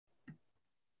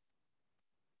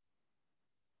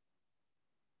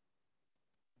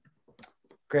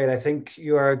Great. I think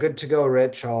you are good to go,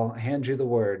 Rich. I'll hand you the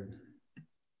word.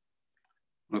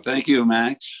 Well, thank you,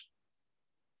 Max.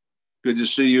 Good to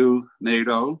see you,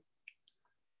 Nato.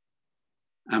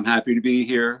 I'm happy to be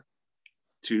here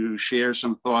to share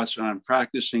some thoughts on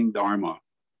practicing Dharma.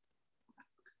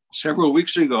 Several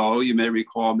weeks ago, you may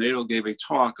recall, Nato gave a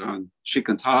talk on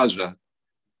Shikantaza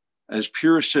as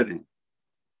pure sitting,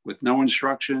 with no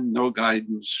instruction, no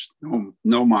guidance,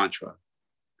 no mantra.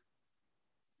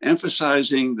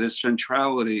 Emphasizing the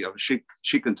centrality of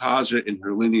Shikantaza in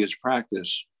her lineage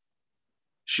practice,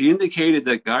 she indicated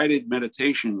that guided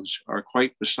meditations are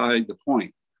quite beside the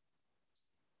point,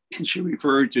 and she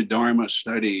referred to Dharma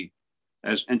study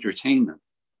as entertainment.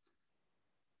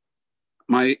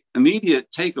 My immediate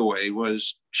takeaway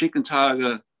was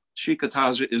Shikantaza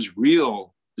is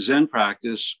real Zen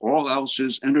practice, all else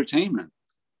is entertainment,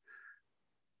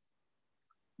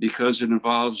 because it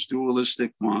involves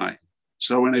dualistic mind.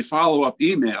 So in a follow-up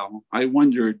email, I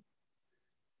wondered,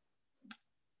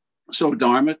 so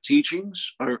Dharma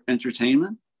teachings are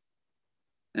entertainment?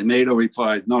 And Nato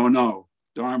replied, no,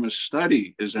 Dharma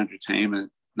study is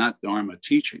entertainment, not Dharma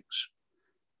teachings.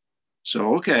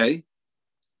 So, okay,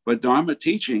 but Dharma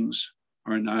teachings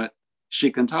are not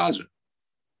Shikantaza.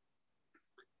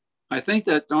 I think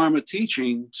that Dharma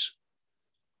teachings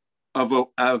of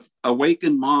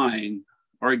awakened mind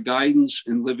are guidance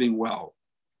in living well.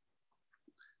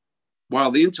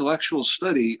 While the intellectual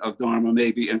study of Dharma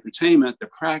may be entertainment, the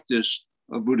practice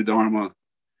of Buddha Dharma,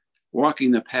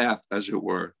 walking the path, as it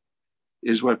were,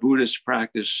 is what Buddhist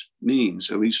practice means,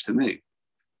 at least to me.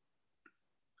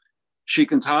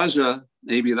 Shikantaza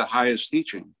may be the highest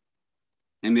teaching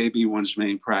and may be one's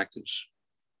main practice.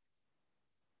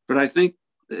 But I think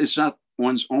it's not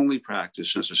one's only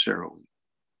practice necessarily.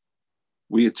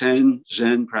 We attend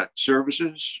Zen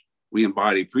services, we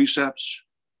embody precepts,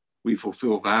 we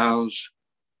fulfill vows,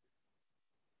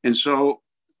 and so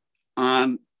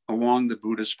on along the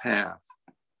Buddhist path.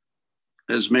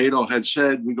 As Nato had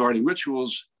said regarding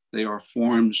rituals, they are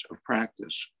forms of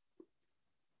practice.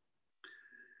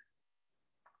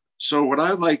 So what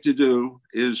I'd like to do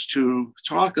is to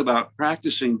talk about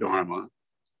practicing Dharma,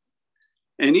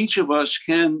 and each of us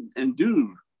can and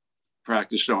do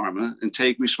practice Dharma and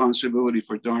take responsibility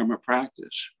for Dharma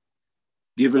practice,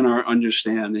 given our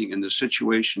understanding and the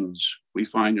situations we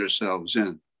find ourselves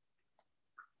in.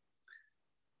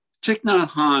 Thich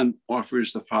Nhat Hanh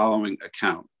offers the following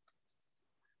account.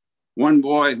 One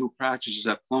boy who practices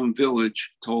at Plum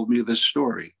Village told me this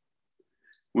story.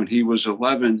 When he was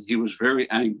 11, he was very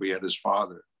angry at his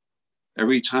father.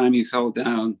 Every time he fell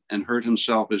down and hurt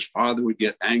himself, his father would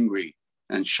get angry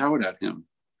and shout at him.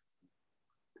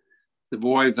 The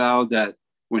boy vowed that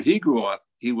when he grew up,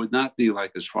 he would not be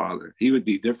like his father. He would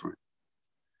be different.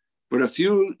 But a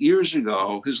few years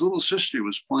ago, his little sister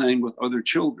was playing with other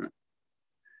children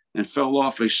and fell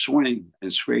off a swing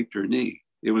and scraped her knee.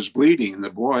 It was bleeding, and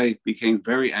the boy became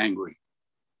very angry.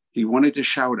 He wanted to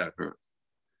shout at her.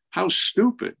 How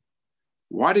stupid.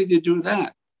 Why did you do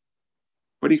that?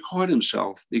 But he caught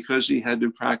himself because he had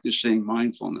been practicing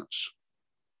mindfulness.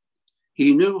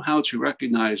 He knew how to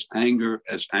recognize anger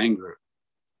as anger,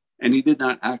 and he did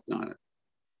not act on it.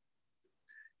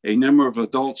 A number of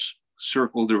adults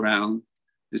circled around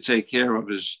to take care of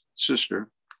his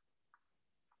sister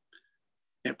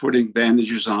and putting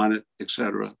bandages on it,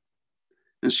 etc.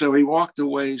 And so he walked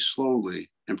away slowly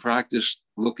and practiced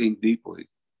looking deeply.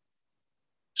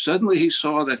 Suddenly he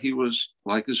saw that he was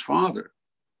like his father,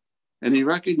 and he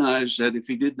recognized that if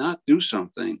he did not do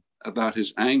something about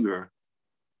his anger,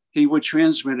 he would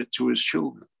transmit it to his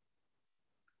children.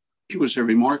 It was a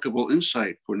remarkable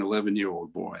insight for an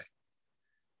 11-year-old boy.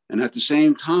 And at the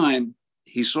same time,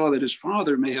 he saw that his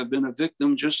father may have been a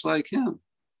victim just like him.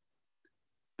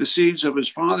 The seeds of his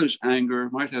father's anger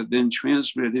might have been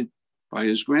transmitted by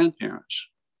his grandparents.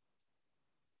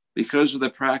 Because of the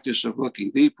practice of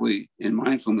looking deeply in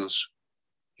mindfulness,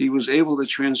 he was able to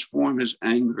transform his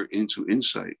anger into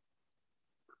insight.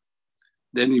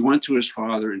 Then he went to his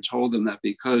father and told him that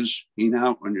because he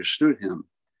now understood him,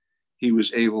 he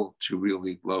was able to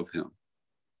really love him.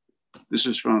 This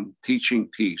is from Teaching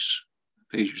Peace,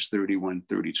 pages 31,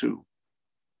 32.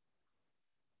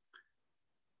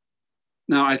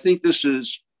 Now, I think this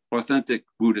is authentic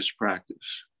Buddhist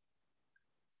practice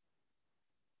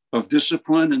of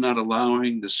discipline and not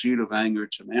allowing the seed of anger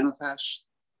to manifest,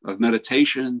 of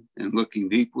meditation and looking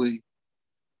deeply,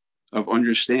 of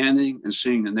understanding and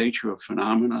seeing the nature of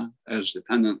phenomena as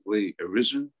dependently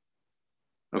arisen,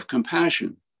 of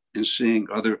compassion and seeing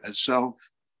other as self,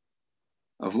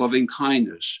 of loving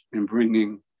kindness and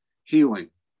bringing healing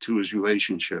to his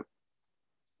relationship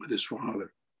with his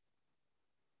father.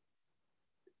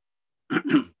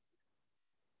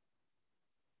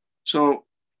 So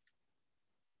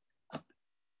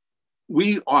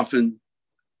we often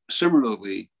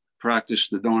similarly practice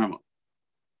the Dharma.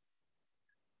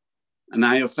 And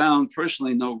I have found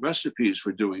personally no recipes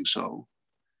for doing so.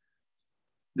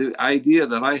 The idea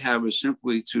that I have is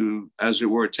simply to, as it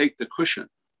were, take the cushion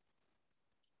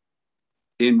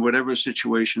in whatever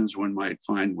situations one might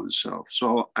find oneself.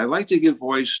 So I like to give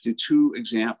voice to two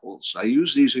examples. I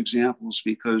use these examples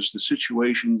because the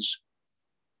situations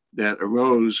that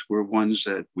arose were ones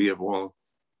that we have all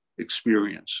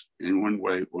experienced in one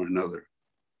way or another.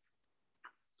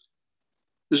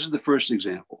 This is the first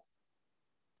example.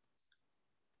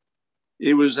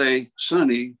 It was a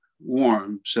sunny,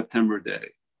 warm September day,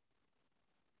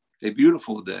 a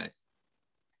beautiful day,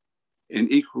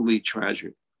 and equally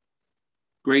tragic.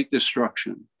 Great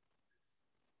destruction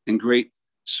and great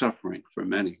suffering for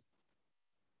many.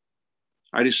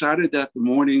 I decided that the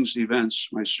morning's events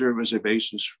might serve as a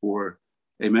basis for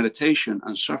a meditation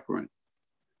on suffering.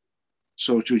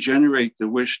 So to generate the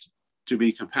wish to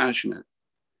be compassionate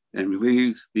and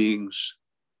relieve beings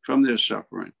from their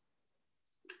suffering,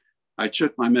 I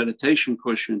took my meditation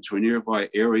cushion to a nearby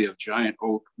area of giant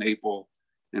oak, maple,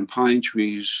 and pine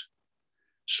trees,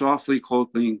 softly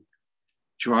clothing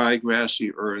dry,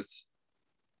 grassy earth,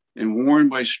 and warmed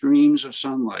by streams of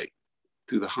sunlight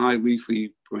through the high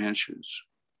leafy branches.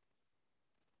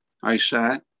 I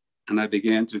sat and I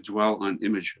began to dwell on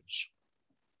images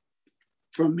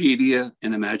from media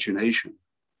and imagination,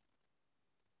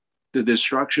 the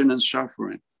destruction and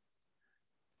suffering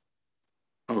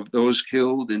of those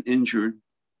killed and injured,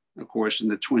 of course, in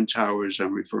the Twin Towers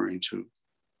I'm referring to,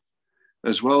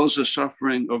 as well as the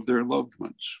suffering of their loved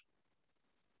ones.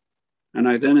 And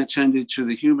I then attended to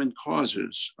the human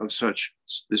causes of such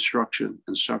destruction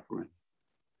and suffering.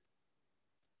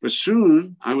 But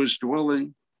soon I was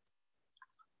dwelling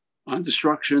on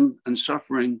destruction and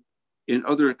suffering in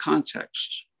other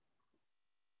contexts,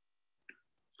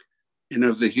 and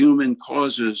of the human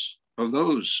causes of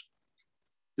those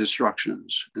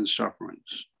destructions and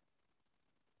sufferings.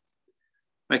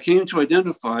 I came to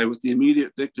identify with the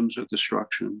immediate victims of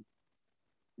destruction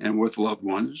and with loved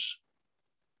ones,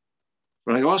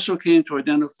 but I also came to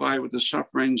identify with the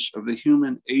sufferings of the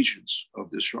human agents of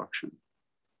destruction.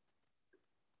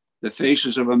 The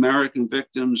faces of American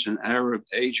victims and Arab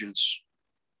agents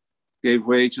gave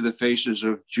way to the faces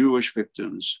of Jewish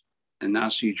victims and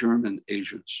Nazi German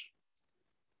agents,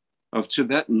 of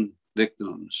Tibetan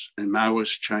victims and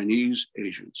Maoist Chinese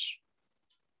agents,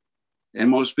 and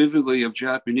most vividly of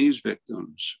Japanese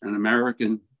victims and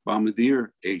American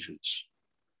bombardier agents.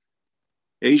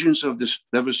 Agents of this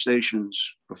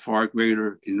devastations of far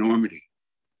greater enormity.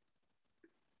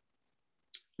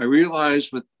 I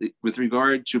realized with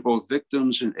regard to both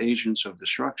victims and agents of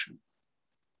destruction,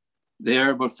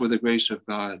 there but for the grace of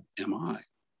God am I.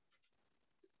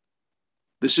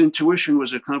 This intuition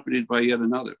was accompanied by yet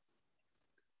another.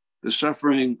 The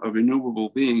suffering of innumerable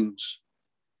beings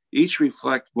each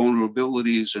reflect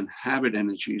vulnerabilities and habit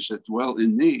energies that dwell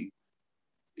in me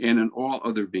and in all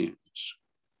other beings.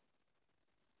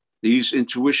 These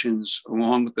intuitions,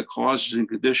 along with the causes and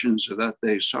conditions of that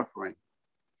day's suffering,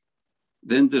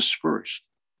 then dispersed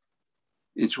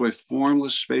into a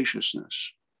formless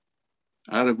spaciousness,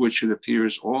 out of which it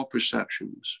appears all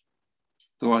perceptions,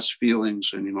 thoughts,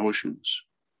 feelings, and emotions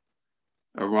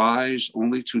arise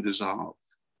only to dissolve.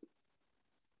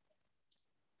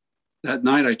 That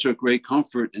night, I took great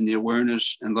comfort in the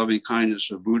awareness and loving kindness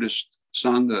of Buddhist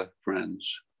Sangha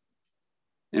friends.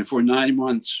 And for 9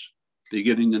 months,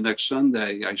 beginning the next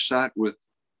Sunday, I sat with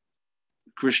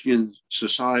Christian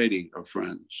society of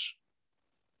friends,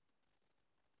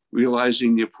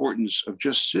 realizing the importance of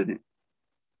just sitting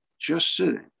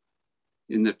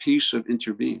in the peace of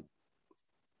interbeing.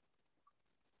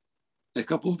 A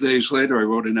couple of days later, I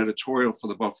wrote an editorial for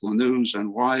the Buffalo News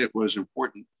on why it was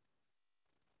important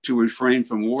to refrain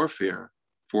from warfare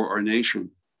for our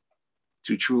nation,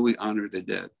 to truly honor the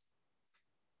dead.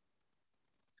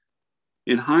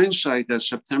 In hindsight, that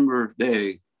September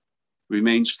day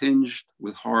remains tinged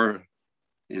with horror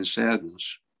and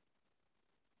sadness.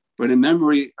 But in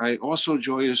memory, I also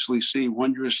joyously see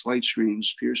wondrous light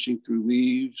streams piercing through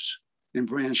leaves and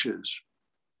branches,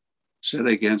 set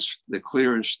against the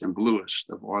clearest and bluest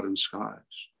of autumn skies.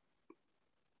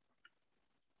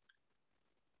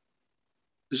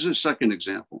 This is a second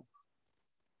example.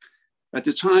 At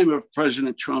the time of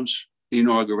President Trump's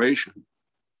inauguration,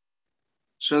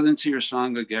 Southern Tier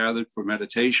Sangha gathered for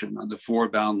meditation on the 4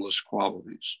 boundless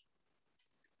qualities.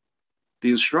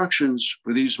 The instructions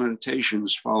for these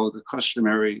meditations follow the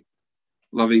customary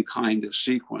loving kindness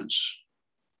sequence.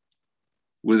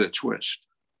 with a twist.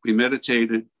 We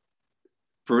meditated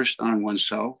first on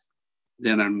oneself,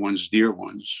 then on one's dear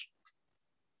ones,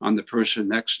 on the person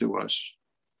next to us,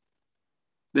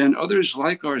 then others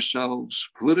like ourselves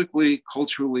politically,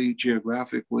 culturally,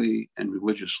 geographically, and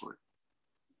religiously,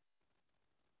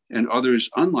 and others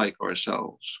unlike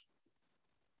ourselves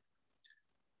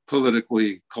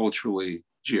politically, culturally,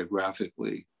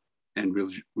 geographically, and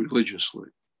religiously.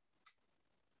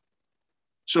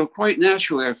 So quite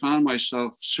naturally, I found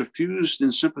myself suffused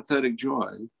in sympathetic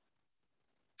joy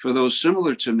for those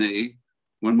similar to me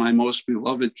when my most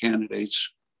beloved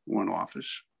candidates won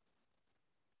office.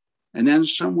 And then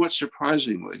somewhat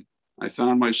surprisingly, I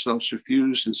found myself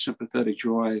suffused in sympathetic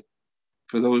joy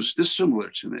for those dissimilar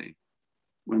to me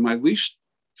when my least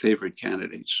favorite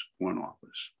candidates won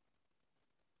office.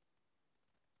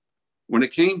 When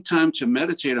it came time to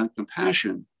meditate on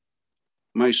compassion,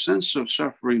 my sense of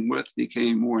suffering with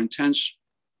became more intense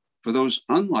for those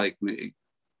unlike me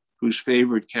whose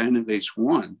favorite candidates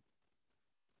won,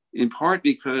 in part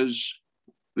because,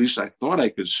 at least I thought I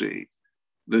could see,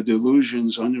 the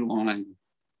delusions underlying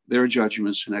their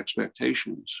judgments and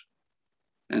expectations,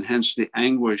 and hence the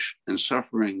anguish and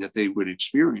suffering that they would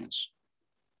experience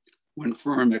when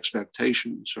firm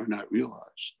expectations are not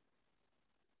realized.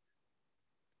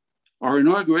 Our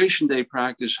Inauguration Day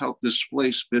practice helped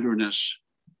displace bitterness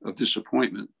of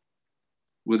disappointment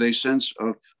with a sense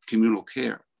of communal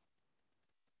care.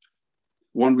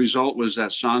 One result was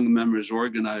that Sangha members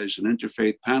organized an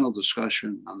interfaith panel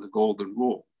discussion on the Golden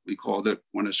Rule. We called it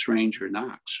When a Stranger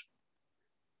Knocks.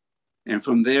 And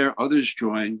from there, others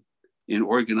joined in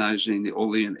organizing the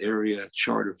Olean Area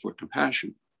Charter for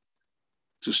Compassion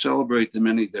to celebrate the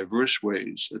many diverse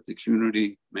ways that the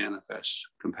community manifests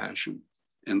compassion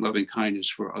and loving kindness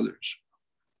for others.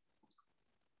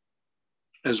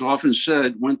 As often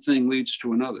said, one thing leads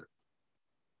to another.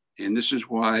 And this is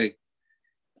why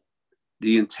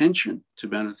the intention to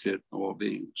benefit all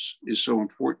beings is so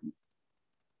important,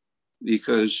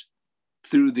 because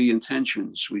through the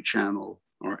intentions, we channel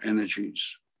our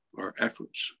energies, our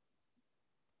efforts.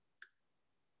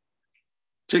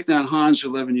 Thich Nhat Hanh's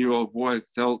 11-year-old boy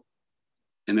felt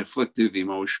an afflictive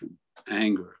emotion,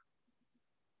 anger.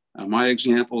 My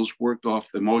examples worked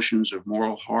off emotions of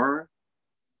moral horror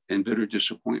and bitter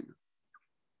disappointment.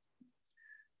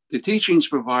 The teachings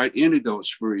provide antidotes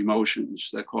for emotions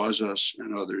that cause us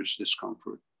and others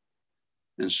discomfort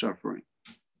and suffering,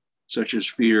 such as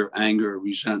fear, anger,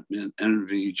 resentment,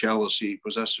 envy, jealousy,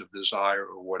 possessive desire,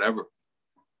 or whatever.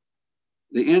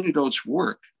 The antidotes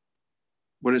work,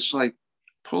 but it's like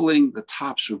pulling the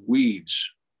tops of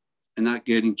weeds and not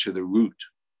getting to the root.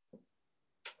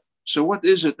 So what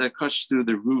is it that cuts through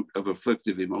the root of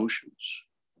afflictive emotions?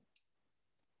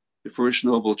 The First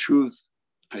Noble Truth,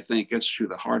 I think, gets to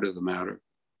the heart of the matter.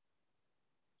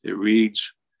 It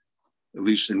reads, at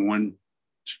least in one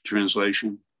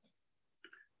translation,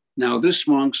 "Now this,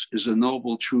 monks, is a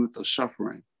noble truth of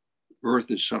suffering.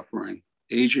 Birth is suffering,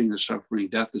 aging is suffering,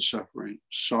 death is suffering,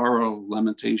 sorrow,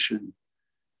 lamentation,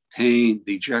 pain,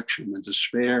 dejection, and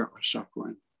despair are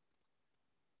suffering.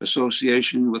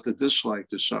 Association with the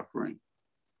disliked is suffering.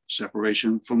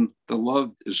 Separation from the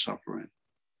loved is suffering.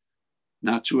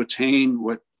 Not to attain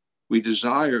what we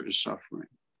desire is suffering.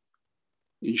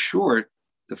 In short,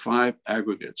 the 5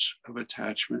 aggregates of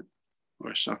attachment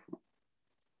are suffering."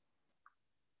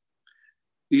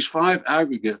 These 5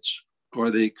 aggregates are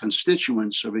the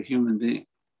constituents of a human being.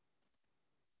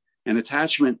 And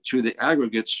attachment to the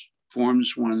aggregates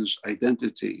forms one's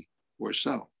identity or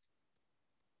self.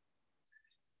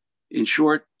 In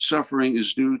short, suffering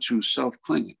is due to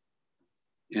self-clinging,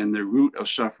 and the root of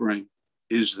suffering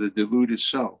is the deluded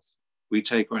self we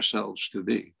take ourselves to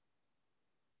be.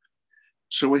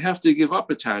 So we have to give up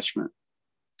attachment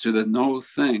to the no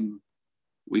thing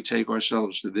we take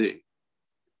ourselves to be.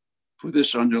 For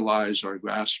this underlies our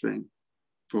grasping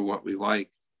for what we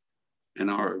like and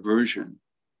our aversion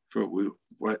for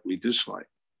what we dislike.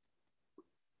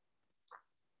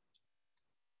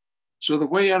 So the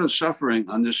way out of suffering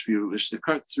on this view is to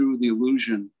cut through the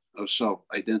illusion of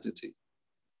self-identity.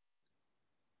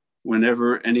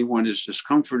 Whenever anyone is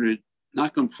discomforted,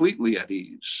 not completely at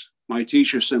ease, my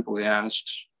teacher simply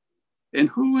asks, "And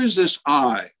who is this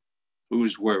I who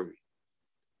is worried?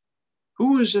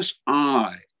 Who is this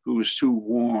I who is too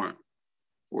warm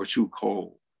or too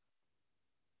cold?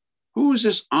 Who is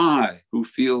this I who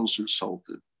feels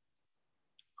insulted?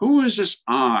 Who is this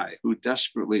I who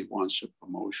desperately wants a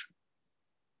promotion?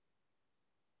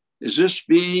 Is this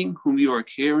being whom you are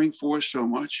caring for so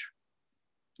much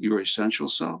your essential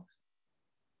self?"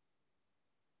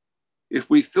 If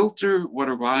we filter what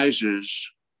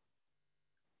arises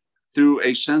through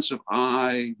a sense of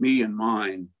I, me, and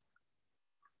mine,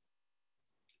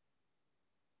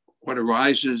 what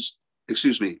arises,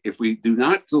 if we do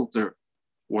not filter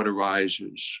what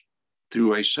arises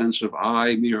through a sense of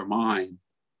I, me, or mine,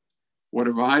 what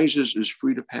arises is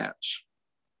free to pass.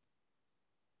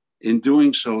 In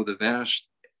doing so, the vast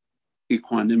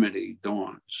equanimity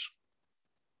dawns.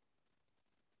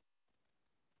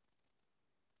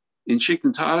 In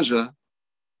Shikantaza,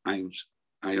 I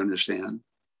understand,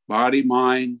 body,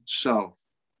 mind, self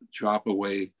drop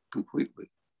away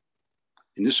completely.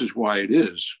 And this is why it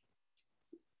is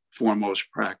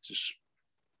foremost practice.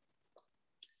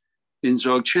 In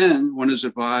Dzogchen, one is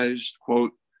advised,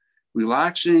 quote,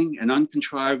 relaxing and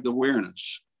uncontrived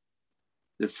awareness,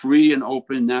 the free and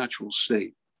open natural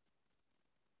state,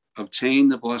 obtain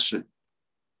the blessing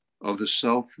of the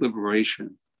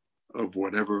self-liberation of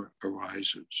whatever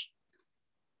arises.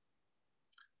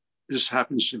 This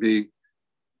happens to be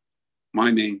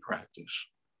my main practice.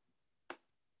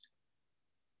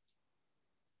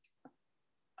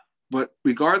 But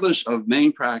regardless of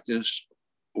main practice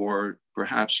or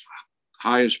perhaps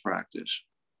highest practice,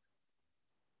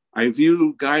 I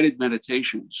view guided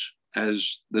meditations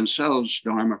as themselves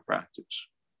Dharma practice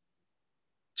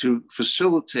to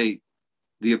facilitate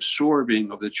the absorbing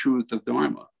of the truth of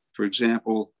Dharma. For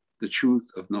example, the truth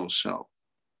of no self.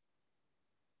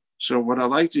 So what I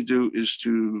like to do is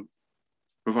to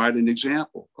provide an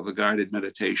example of a guided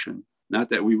meditation. Not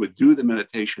that we would do the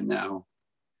meditation now,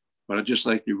 but I'd just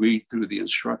like to read through the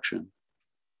instruction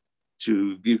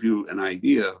to give you an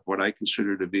idea of what I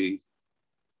consider to be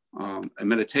a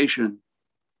meditation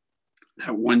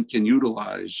that one can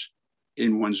utilize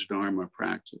in one's Dharma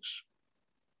practice.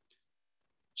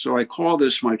 So I call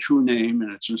this my true name,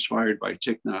 and it's inspired by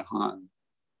Thich Nhat Hanh,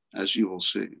 as you will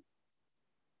see.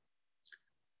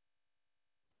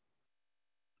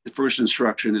 The first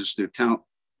instruction is to count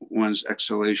one's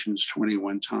exhalations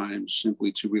 21 times,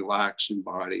 simply to relax in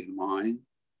body and mind.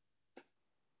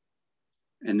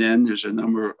 And then there's a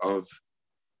number of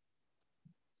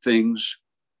things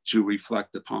to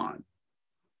reflect upon.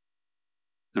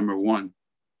 Number one,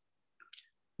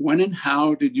 when and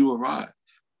how did you arrive?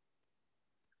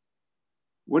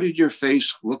 What did your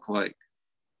face look like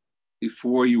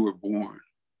before you were born?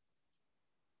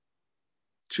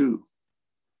 2,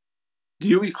 do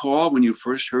you recall when you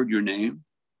first heard your name?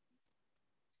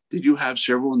 Did you have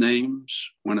several names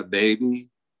when a baby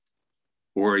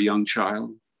or a young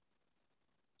child?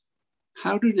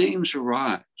 How do names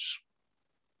arise?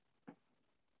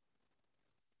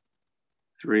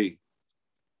 3,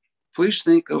 please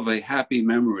think of a happy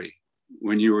memory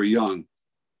when you were young,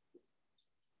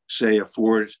 say a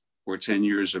 4 or 10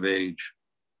 years of age.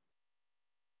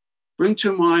 Bring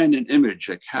to mind an image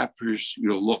that captures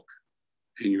your look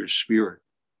and your spirit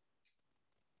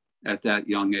at that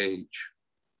young age.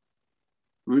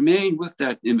 Remain with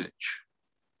that image.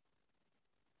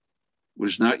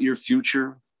 Was not your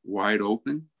future wide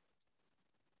open?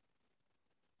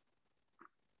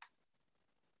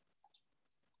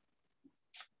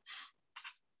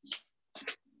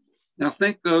 Now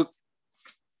think of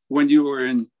when you were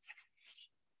in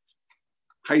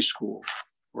high school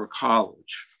or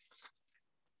college,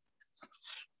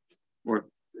 or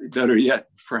better yet,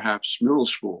 perhaps middle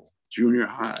school, junior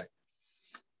high.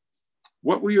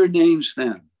 What were your names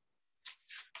then?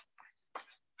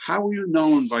 How were you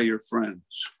known by your friends?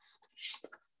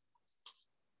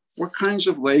 What kinds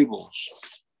of labels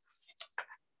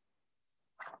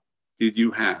did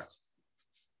you have?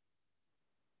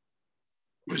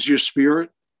 Was your spirit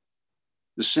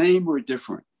the same or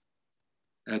different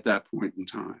at that point in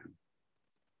time?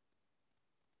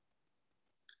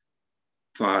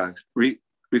 5,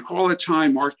 recall a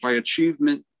time marked by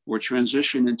achievement or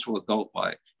transition into adult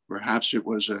life. Perhaps it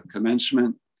was a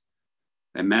commencement,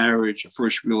 a marriage, a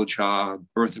first real job,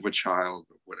 birth of a child,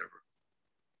 or whatever.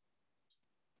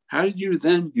 How did you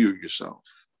then view yourself?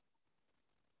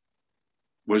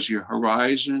 Was your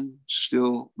horizon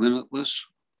still limitless?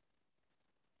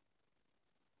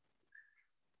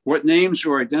 What names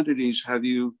or identities have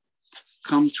you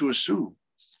come to assume?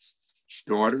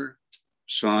 Daughter,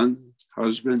 son,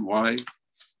 husband, wife,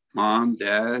 mom,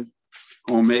 dad,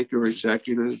 homemaker,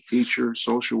 executive, teacher,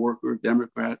 social worker,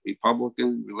 Democrat,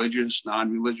 Republican, religious,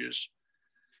 non-religious,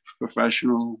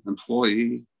 professional,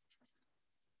 employee.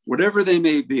 Whatever they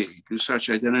may be, do such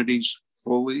identities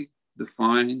fully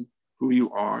define who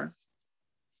you are?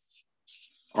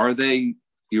 Are they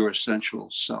your essential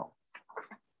self?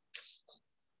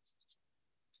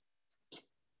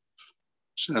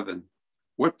 7,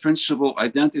 what principal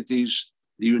identities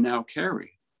do you now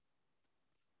carry?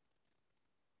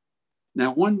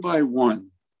 Now, one by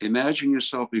one, imagine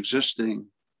yourself existing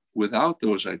without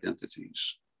those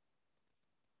identities.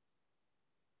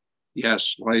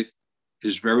 Yes, life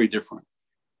is very different.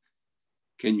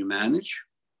 Can you manage?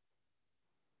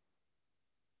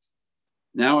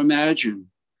 Now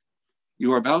imagine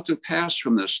you are about to pass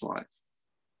from this life.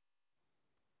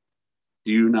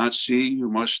 Do you not see you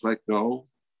must let go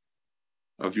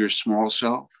of your small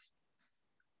self,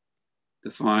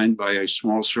 defined by a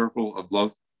small circle of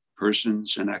loved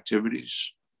persons and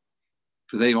activities?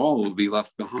 For they all will be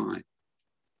left behind.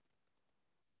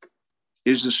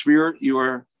 Is the spirit you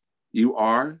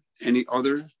are any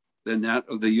other than that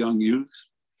of the young youth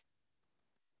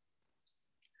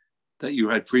that you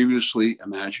had previously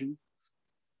imagined,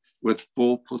 with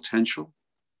full potential,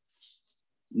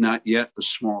 not yet a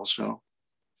small self?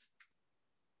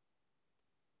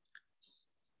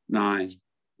 9,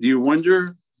 do you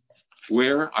wonder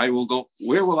where I will go?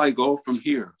 Where will I go from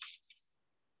here?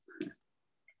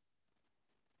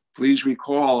 Please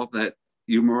recall that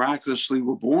you miraculously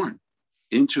were born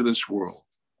into this world.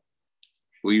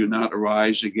 Will you not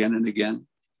arise again and again?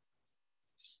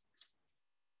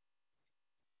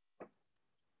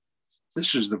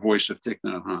 This is the voice of Thich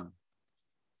Nhat Hanh.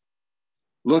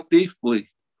 Look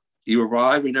deeply. You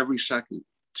arrive in every second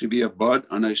to be a bud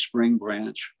on a spring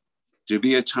branch, to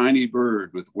be a tiny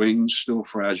bird with wings still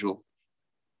fragile,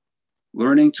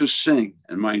 learning to sing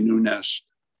in my new nest,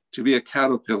 to be a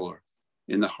caterpillar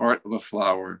in the heart of a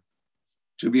flower,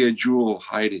 to be a jewel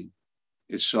hiding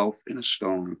itself in a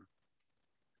stone.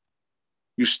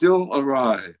 You still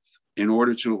arrive in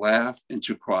order to laugh and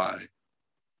to cry,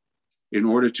 in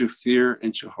order to fear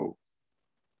and to hope.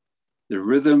 The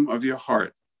rhythm of your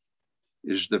heart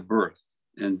is the birth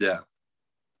and death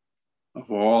of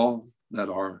all that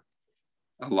are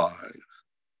alive.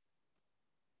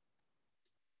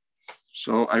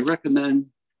 So I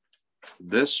recommend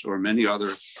this or many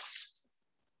other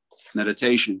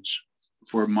meditations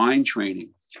for mind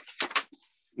training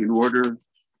in order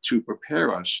to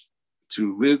prepare us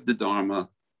to live the Dharma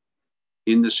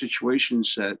in the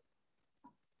situations that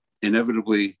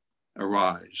inevitably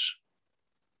arise.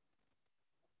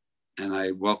 And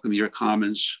I welcome your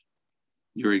comments,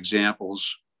 your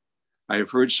examples. I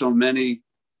have heard so many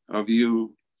of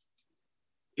you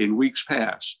in weeks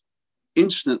past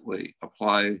instantly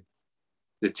apply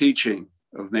the teaching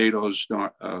of Nato's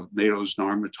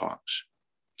Dharma talks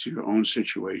to your own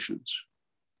situations.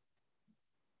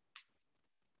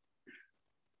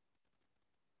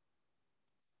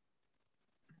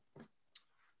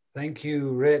 Thank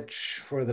you, Rich, for the